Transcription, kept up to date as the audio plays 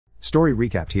Story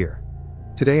recapped here.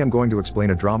 Today I'm going to explain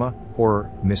a drama,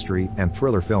 horror, mystery, and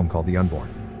thriller film called The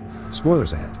Unborn.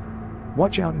 Spoilers ahead.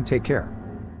 Watch out and take care.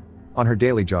 On her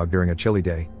daily jog during a chilly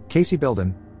day, Casey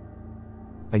Belden,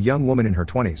 a young woman in her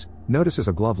 20s, notices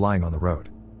a glove lying on the road.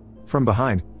 From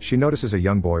behind, she notices a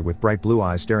young boy with bright blue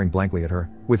eyes staring blankly at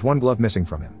her, with one glove missing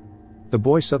from him. The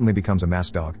boy suddenly becomes a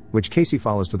masked dog, which Casey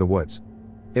follows to the woods.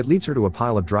 It leads her to a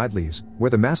pile of dried leaves, where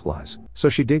the mask lies, so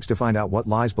she digs to find out what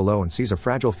lies below and sees a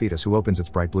fragile fetus who opens its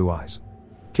bright blue eyes.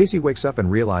 Casey wakes up and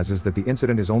realizes that the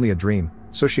incident is only a dream,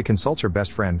 so she consults her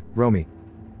best friend, Romy,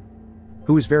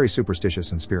 who is very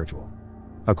superstitious and spiritual.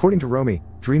 According to Romy,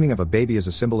 dreaming of a baby is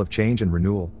a symbol of change and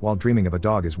renewal, while dreaming of a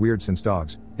dog is weird since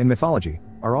dogs, in mythology,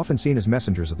 are often seen as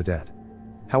messengers of the dead.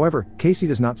 However, Casey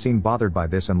does not seem bothered by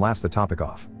this and laughs the topic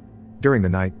off. During the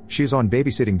night, she is on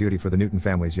babysitting duty for the Newton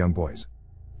family's young boys.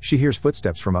 She hears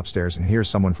footsteps from upstairs and hears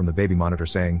someone from the baby monitor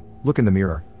saying, "Look in the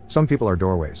mirror, some people are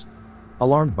doorways."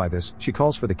 Alarmed by this, she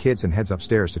calls for the kids and heads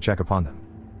upstairs to check upon them.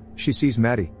 She sees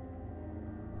Maddie,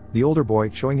 the older boy,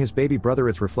 showing his baby brother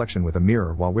its reflection with a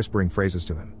mirror while whispering phrases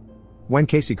to him. When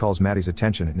Casey calls Maddie's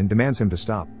attention and demands him to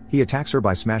stop, he attacks her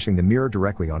by smashing the mirror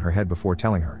directly on her head before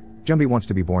telling her, "Jumby wants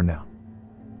to be born now."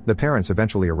 The parents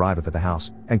eventually arrive at the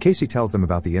house, and Casey tells them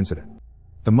about the incident.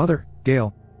 The mother,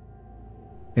 Gail,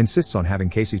 insists on having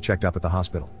Casey checked up at the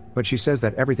hospital, but she says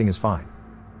that everything is fine.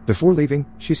 Before leaving,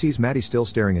 she sees Maddie still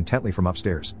staring intently from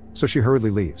upstairs, so she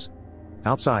hurriedly leaves.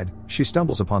 Outside, she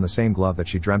stumbles upon the same glove that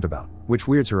she dreamt about, which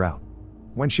weirds her out.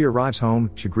 When she arrives home,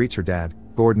 she greets her dad,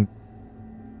 Gordon,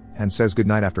 and says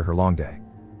goodnight after her long day.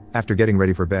 After getting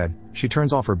ready for bed, she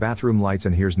turns off her bathroom lights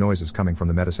and hears noises coming from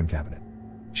the medicine cabinet.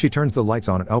 She turns the lights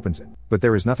on and opens it, but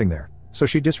there is nothing there, so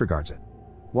she disregards it.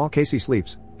 While Casey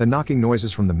sleeps, the knocking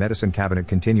noises from the medicine cabinet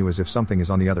continue as if something is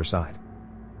on the other side.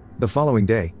 The following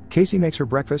day, Casey makes her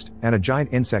breakfast, and a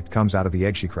giant insect comes out of the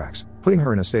egg she cracks, putting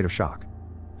her in a state of shock.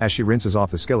 As she rinses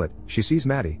off the skillet, she sees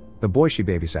Maddie, the boy she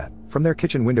babysat, from their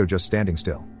kitchen window just standing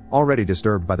still. Already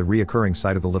disturbed by the reoccurring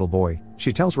sight of the little boy,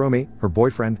 she tells Romy, her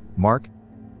boyfriend, Mark,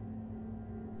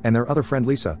 and their other friend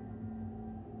Lisa,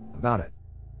 about it.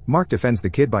 Mark defends the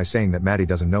kid by saying that Maddie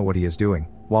doesn't know what he is doing,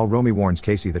 while Romy warns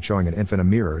Casey that showing an infant a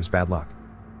mirror is bad luck.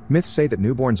 Myths say that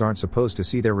newborns aren't supposed to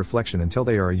see their reflection until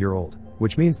they are a year old,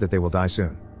 which means that they will die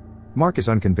soon. Mark is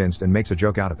unconvinced and makes a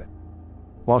joke out of it.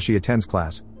 While she attends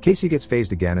class, Casey gets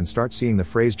phased again and starts seeing the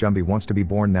phrase "Jumby wants to be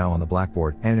born now" on the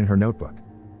blackboard and in her notebook.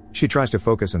 She tries to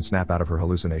focus and snap out of her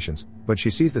hallucinations, but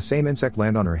she sees the same insect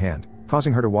land on her hand,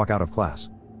 causing her to walk out of class.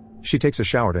 She takes a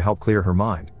shower to help clear her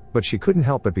mind, but she couldn't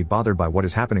help but be bothered by what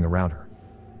is happening around her.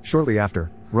 Shortly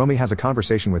after, Romy has a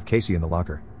conversation with Casey in the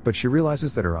locker, but she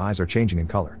realizes that her eyes are changing in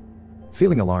color.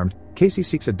 Feeling alarmed, Casey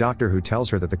seeks a doctor who tells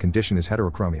her that the condition is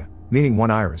heterochromia, meaning one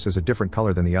iris is a different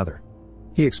color than the other.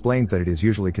 He explains that it is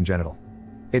usually congenital.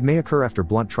 It may occur after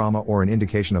blunt trauma or an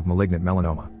indication of malignant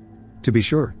melanoma. To be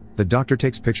sure, the doctor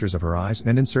takes pictures of her eyes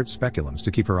and inserts speculums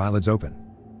to keep her eyelids open.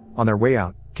 On their way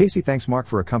out, Casey thanks Mark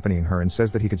for accompanying her and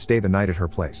says that he could stay the night at her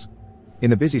place. In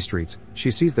the busy streets,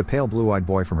 she sees the pale blue-eyed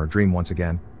boy from her dream once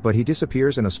again, but he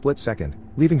disappears in a split second,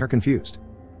 leaving her confused.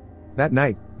 That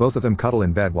night, both of them cuddle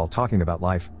in bed while talking about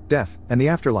life, death, and the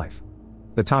afterlife.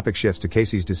 The topic shifts to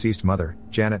Casey's deceased mother,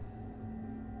 Janet,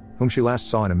 whom she last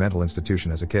saw in a mental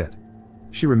institution as a kid.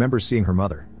 She remembers seeing her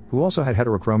mother, who also had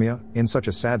heterochromia, in such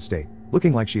a sad state,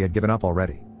 looking like she had given up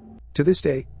already. To this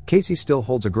day, Casey still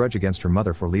holds a grudge against her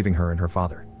mother for leaving her and her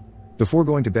father. Before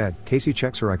going to bed, Casey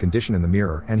checks her eye condition in the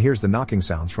mirror and hears the knocking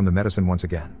sounds from the medicine once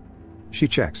again. She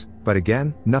checks, but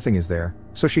again, nothing is there,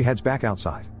 so she heads back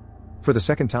outside. For the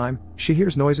second time, she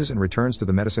hears noises and returns to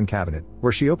the medicine cabinet,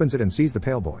 where she opens it and sees the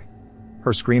pale boy.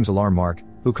 Her screams alarm Mark,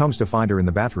 who comes to find her in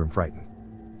the bathroom frightened.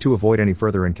 To avoid any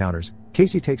further encounters,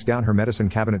 Casey takes down her medicine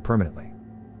cabinet permanently.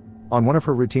 On one of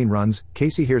her routine runs,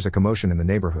 Casey hears a commotion in the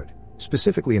neighborhood,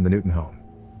 specifically in the Newton home.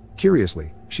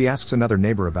 Curiously, she asks another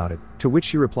neighbor about it, to which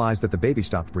she replies that the baby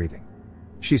stopped breathing.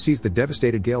 She sees the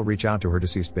devastated Gail reach out to her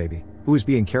deceased baby, who is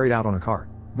being carried out on a cart.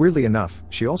 Weirdly enough,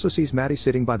 she also sees Maddie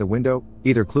sitting by the window,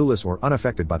 either clueless or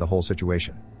unaffected by the whole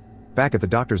situation. Back at the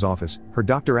doctor's office, her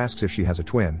doctor asks if she has a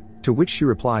twin, to which she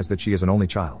replies that she is an only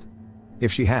child.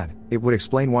 If she had, it would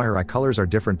explain why her eye colors are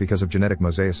different because of genetic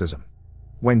mosaicism.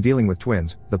 When dealing with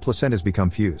twins, the placentas become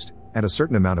fused, and a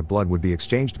certain amount of blood would be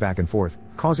exchanged back and forth,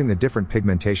 causing the different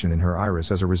pigmentation in her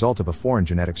iris as a result of a foreign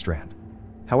genetic strand.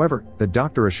 However, the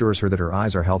doctor assures her that her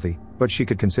eyes are healthy, but she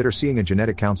could consider seeing a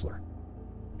genetic counselor.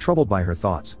 Troubled by her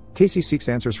thoughts, Casey seeks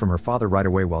answers from her father right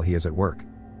away while he is at work.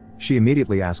 She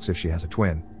immediately asks if she has a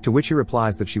twin, to which he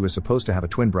replies that she was supposed to have a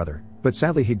twin brother, but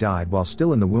sadly he died while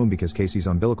still in the womb because Casey's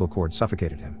umbilical cord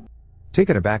suffocated him.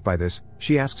 Taken aback by this,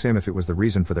 she asks him if it was the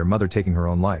reason for their mother taking her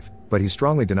own life, but he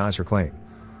strongly denies her claim.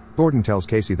 Gordon tells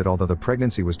Casey that although the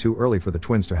pregnancy was too early for the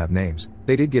twins to have names,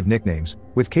 they did give nicknames,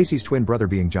 with Casey's twin brother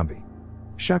being Jumpy.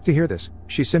 Shocked to hear this,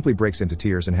 she simply breaks into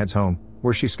tears and heads home,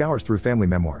 where she scours through family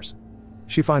memoirs.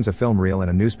 She finds a film reel and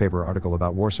a newspaper article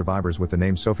about war survivors with the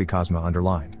name Sophie Kozma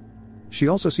underlined. She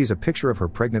also sees a picture of her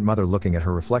pregnant mother looking at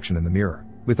her reflection in the mirror,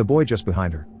 with the boy just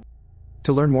behind her.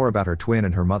 To learn more about her twin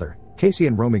and her mother, Casey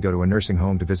and Romy go to a nursing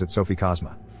home to visit Sophie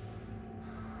Kozma.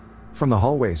 From the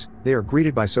hallways, they are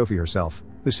greeted by Sophie herself,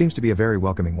 who seems to be a very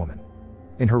welcoming woman.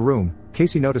 In her room,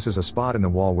 Casey notices a spot in the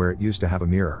wall where it used to have a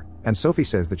mirror, and Sophie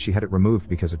says that she had it removed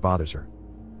because it bothers her.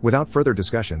 Without further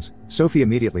discussions, Sophie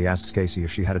immediately asks Casey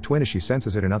if she had a twin as she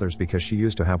senses it in others because she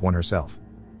used to have one herself.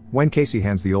 When Casey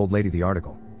hands the old lady the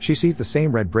article, she sees the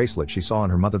same red bracelet she saw on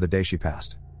her mother the day she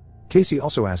passed. Casey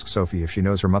also asks Sophie if she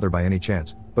knows her mother by any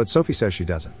chance, but Sophie says she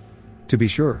doesn't. To be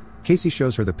sure, Casey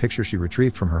shows her the picture she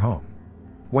retrieved from her home.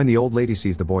 When the old lady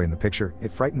sees the boy in the picture,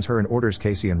 it frightens her and orders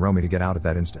Casey and Romy to get out at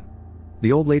that instant.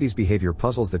 The old lady's behavior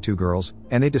puzzles the two girls,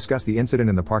 and they discuss the incident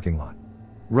in the parking lot.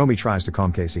 Romy tries to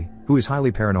calm Casey, who is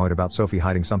highly paranoid about Sophie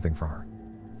hiding something from her.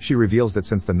 She reveals that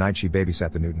since the night she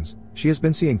babysat the Newtons, she has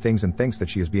been seeing things and thinks that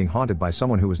she is being haunted by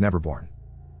someone who was never born.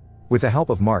 With the help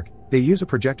of Mark, they use a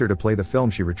projector to play the film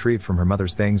she retrieved from her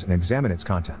mother's things and examine its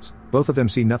contents. Both of them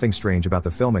see nothing strange about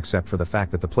the film except for the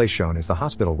fact that the place shown is the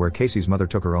hospital where Casey's mother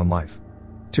took her own life.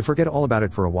 To forget all about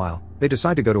it for a while, they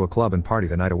decide to go to a club and party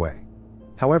the night away.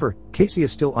 However, Casey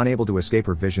is still unable to escape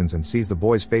her visions and sees the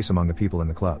boy's face among the people in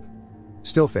the club.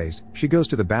 Still phased, she goes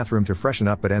to the bathroom to freshen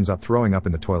up but ends up throwing up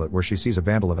in the toilet where she sees a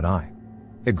vandal of an eye.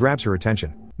 It grabs her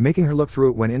attention, making her look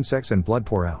through it when insects and blood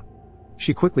pour out.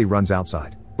 She quickly runs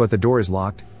outside, but the door is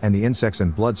locked, and the insects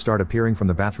and blood start appearing from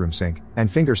the bathroom sink, and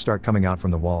fingers start coming out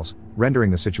from the walls, rendering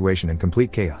the situation in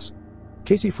complete chaos.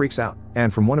 Casey freaks out,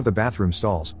 and from one of the bathroom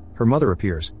stalls, her mother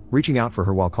appears, reaching out for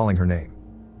her while calling her name.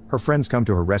 Her friends come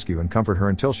to her rescue and comfort her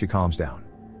until she calms down.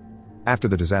 After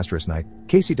the disastrous night,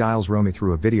 Casey dials Romy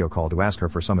through a video call to ask her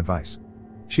for some advice.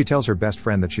 She tells her best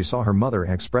friend that she saw her mother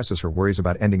and expresses her worries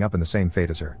about ending up in the same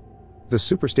fate as her. The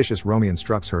superstitious Romy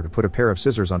instructs her to put a pair of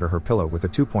scissors under her pillow with the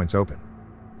 2 points open.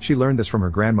 She learned this from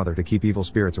her grandmother to keep evil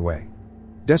spirits away.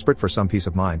 Desperate for some peace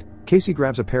of mind, Casey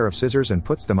grabs a pair of scissors and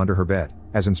puts them under her bed,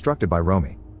 as instructed by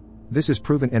Romy. This is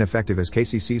proven ineffective as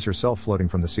Casey sees herself floating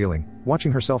from the ceiling,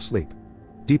 watching herself sleep.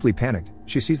 Deeply panicked,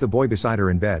 she sees the boy beside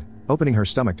her in bed, opening her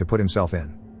stomach to put himself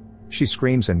in. She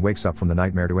screams and wakes up from the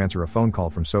nightmare to answer a phone call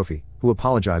from Sophie, who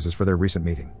apologizes for their recent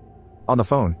meeting. On the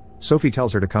phone, Sophie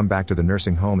tells her to come back to the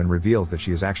nursing home and reveals that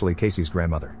she is actually Casey's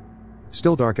grandmother.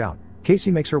 Still dark out,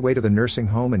 Casey makes her way to the nursing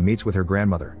home and meets with her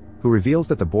grandmother, who reveals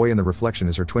that the boy in the reflection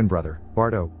is her twin brother,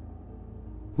 Bardo,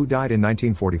 who died in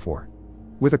 1944.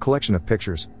 With a collection of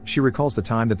pictures, she recalls the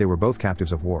time that they were both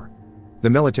captives of war. The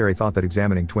military thought that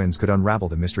examining twins could unravel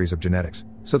the mysteries of genetics,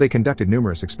 so they conducted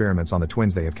numerous experiments on the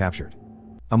twins they have captured.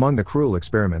 Among the cruel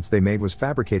experiments they made was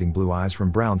fabricating blue eyes from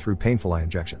brown through painful eye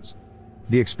injections.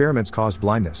 The experiments caused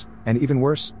blindness, and even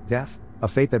worse, death, a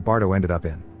fate that Bardo ended up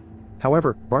in.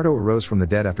 However, Bardo arose from the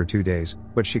dead after 2 days,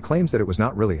 but she claims that it was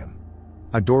not really him.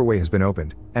 A doorway has been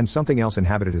opened, and something else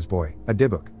inhabited his boy, a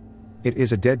Dybbuk. It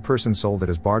is a dead person's soul that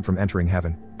is barred from entering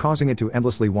heaven, causing it to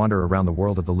endlessly wander around the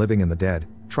world of the living and the dead,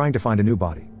 trying to find a new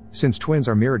body. Since twins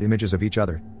are mirrored images of each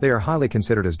other, they are highly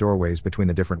considered as doorways between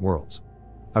the different worlds.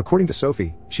 According to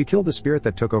Sophie, she killed the spirit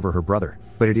that took over her brother,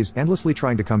 but it is endlessly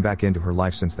trying to come back into her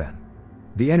life since then.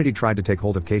 The entity tried to take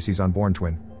hold of Casey's unborn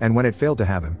twin, and when it failed to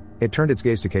have him, it turned its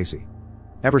gaze to Casey.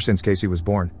 Ever since Casey was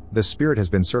born, the spirit has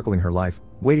been circling her life,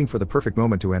 waiting for the perfect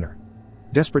moment to enter.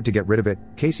 Desperate to get rid of it,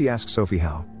 Casey asks Sophie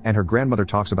how, and her grandmother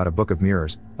talks about a book of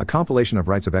mirrors, a compilation of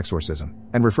rites of exorcism,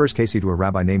 and refers Casey to a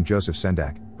rabbi named Joseph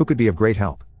Sendak, who could be of great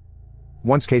help.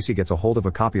 Once Casey gets a hold of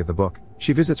a copy of the book,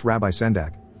 she visits Rabbi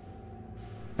Sendak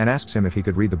and asks him if he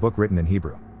could read the book written in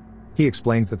Hebrew. He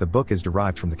explains that the book is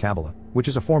derived from the Kabbalah, which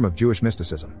is a form of Jewish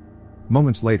mysticism.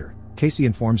 Moments later, Casey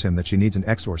informs him that she needs an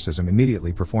exorcism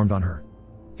immediately performed on her.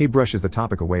 He brushes the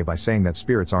topic away by saying that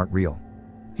spirits aren't real.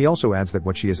 He also adds that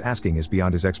what she is asking is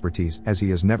beyond his expertise as he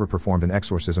has never performed an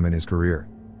exorcism in his career.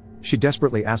 She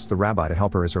desperately asks the rabbi to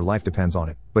help her as her life depends on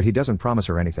it, but he doesn't promise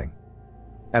her anything.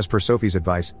 As per Sophie's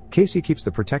advice, Casey keeps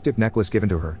the protective necklace given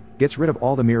to her, gets rid of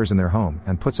all the mirrors in their home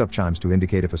and puts up chimes to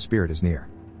indicate if a spirit is near.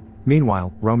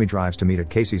 Meanwhile, Romy drives to meet at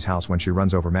Casey's house when she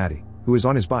runs over Maddie, who is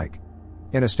on his bike.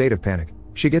 In a state of panic,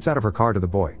 she gets out of her car to the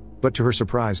boy, but to her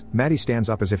surprise, Maddie stands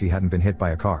up as if he hadn't been hit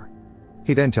by a car.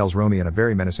 He then tells Romy in a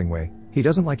very menacing way, he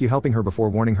doesn't like you helping her, before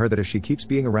warning her that if she keeps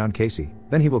being around Casey,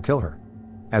 then he will kill her.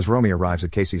 As Romy arrives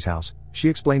at Casey's house, she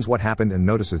explains what happened and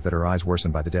notices that her eyes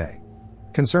worsen by the day.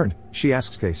 Concerned, she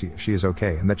asks Casey if she is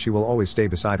okay and that she will always stay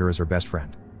beside her as her best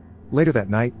friend. Later that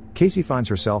night, Casey finds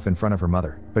herself in front of her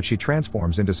mother, but she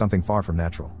transforms into something far from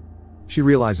natural. She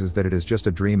realizes that it is just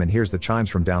a dream and hears the chimes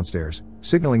from downstairs,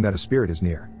 signaling that a spirit is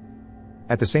near.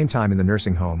 At the same time in the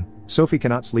nursing home, Sophie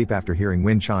cannot sleep after hearing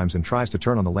wind chimes and tries to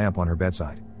turn on the lamp on her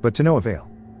bedside, but to no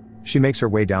avail. She makes her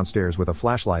way downstairs with a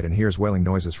flashlight and hears wailing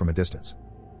noises from a distance.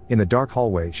 In the dark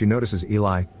hallway she notices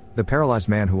Eli, the paralyzed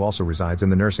man who also resides in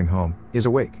the nursing home, is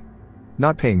awake.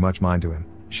 Not paying much mind to him,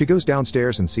 she goes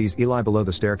downstairs and sees Eli below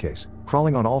the staircase,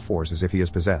 crawling on all fours as if he is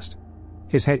possessed.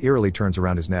 His head eerily turns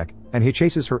around his neck, and he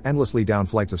chases her endlessly down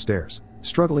flights of stairs.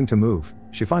 Struggling to move,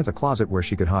 she finds a closet where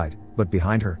she could hide, but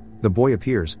behind her, the boy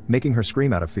appears, making her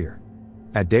scream out of fear.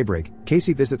 At daybreak,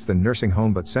 Casey visits the nursing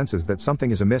home but senses that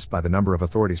something is amiss by the number of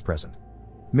authorities present.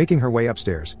 Making her way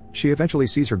upstairs, she eventually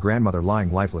sees her grandmother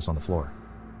lying lifeless on the floor.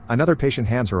 Another patient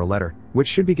hands her a letter, which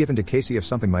should be given to Casey if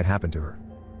something might happen to her.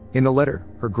 In the letter,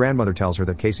 her grandmother tells her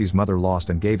that Casey's mother lost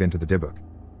and gave in to the Dybbuk.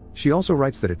 She also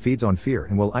writes that it feeds on fear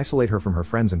and will isolate her from her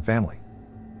friends and family.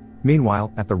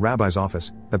 Meanwhile, at the rabbi's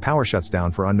office, the power shuts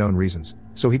down for unknown reasons,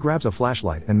 so he grabs a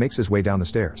flashlight and makes his way down the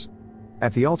stairs.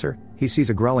 At the altar, he sees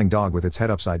a growling dog with its head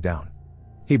upside down.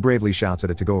 He bravely shouts at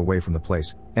it to go away from the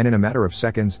place, and in a matter of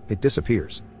seconds, it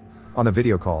disappears. On the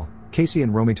video call, Casey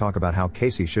and Romy talk about how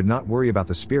Casey should not worry about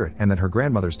the spirit and that her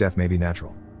grandmother's death may be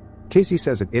natural. Casey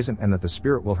says it isn't and that the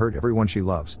spirit will hurt everyone she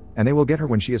loves, and they will get her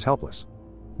when she is helpless.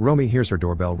 Romy hears her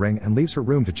doorbell ring and leaves her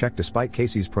room to check despite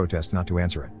Casey's protest not to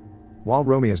answer it. While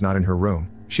Romy is not in her room,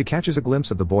 she catches a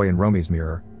glimpse of the boy in Romy's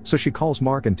mirror, so she calls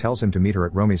Mark and tells him to meet her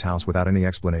at Romy's house without any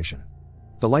explanation.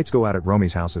 The lights go out at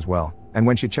Romy's house as well, and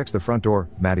when she checks the front door,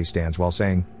 Maddie stands while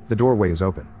saying, "The doorway is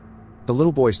open." The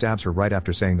little boy stabs her right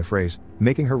after saying the phrase,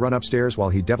 making her run upstairs while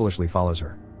he devilishly follows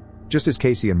her. Just as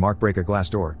Casey and Mark break a glass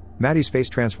door, Maddie's face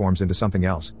transforms into something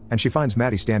else, and she finds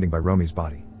Maddie standing by Romy's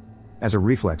body. As a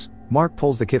reflex, Mark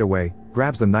pulls the kid away,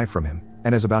 grabs the knife from him,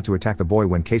 and is about to attack the boy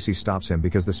when Casey stops him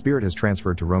because the spirit has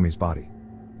transferred to Romy's body.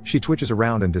 She twitches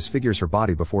around and disfigures her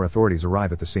body before authorities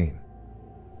arrive at the scene.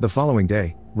 The following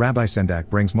day, Rabbi Sendak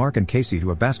brings Mark and Casey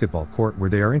to a basketball court where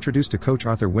they are introduced to Coach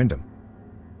Arthur Wyndham,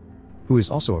 who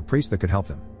is also a priest that could help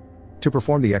them. To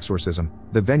perform the exorcism,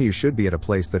 the venue should be at a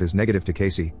place that is negative to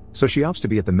Casey, so she opts to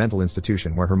be at the mental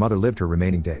institution where her mother lived her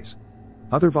remaining days.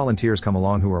 Other volunteers come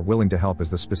along who are willing to help as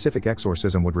the specific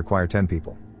exorcism would require 10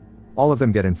 people. All of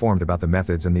them get informed about the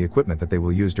methods and the equipment that they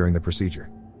will use during the procedure.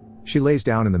 She lays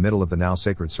down in the middle of the now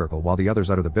sacred circle while the others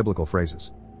utter the biblical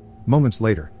phrases. Moments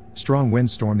later, strong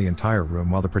winds storm the entire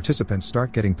room while the participants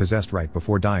start getting possessed right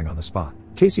before dying on the spot.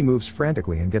 Casey moves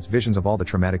frantically and gets visions of all the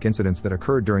traumatic incidents that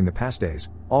occurred during the past days,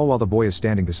 all while the boy is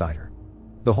standing beside her.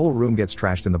 The whole room gets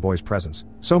trashed in the boy's presence,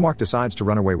 so Mark decides to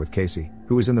run away with Casey,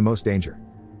 who is in the most danger.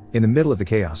 In the middle of the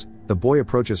chaos, the boy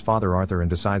approaches Father Arthur and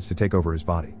decides to take over his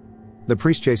body. The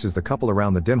priest chases the couple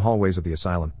around the dim hallways of the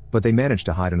asylum, but they manage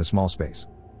to hide in a small space.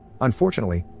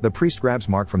 Unfortunately, the priest grabs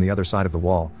Mark from the other side of the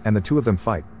wall, and the two of them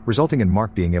fight, resulting in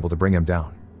Mark being able to bring him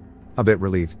down. A bit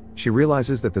relieved, she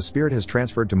realizes that the spirit has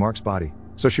transferred to Mark's body,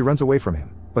 so she runs away from him,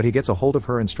 but he gets a hold of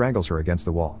her and strangles her against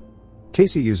the wall.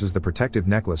 Casey uses the protective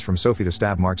necklace from Sophie to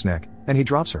stab Mark's neck, and he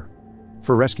drops her.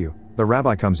 For rescue, the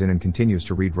rabbi comes in and continues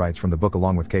to read rites from the book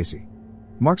along with Casey.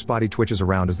 Mark's body twitches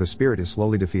around as the spirit is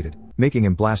slowly defeated, making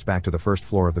him blast back to the first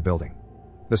floor of the building.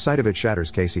 The sight of it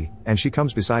shatters Casey, and she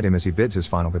comes beside him as he bids his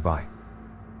final goodbye.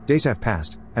 Days have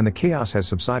passed, and the chaos has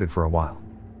subsided for a while.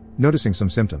 Noticing some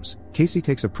symptoms, Casey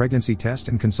takes a pregnancy test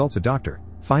and consults a doctor,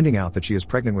 finding out that she is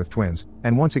pregnant with twins,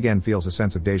 and once again feels a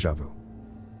sense of déjà vu.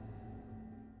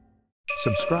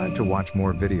 Subscribe to watch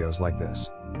more videos like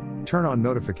this. Turn on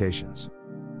notifications.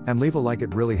 And leave a like,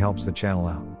 it really helps the channel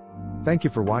out. Thank you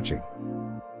for watching.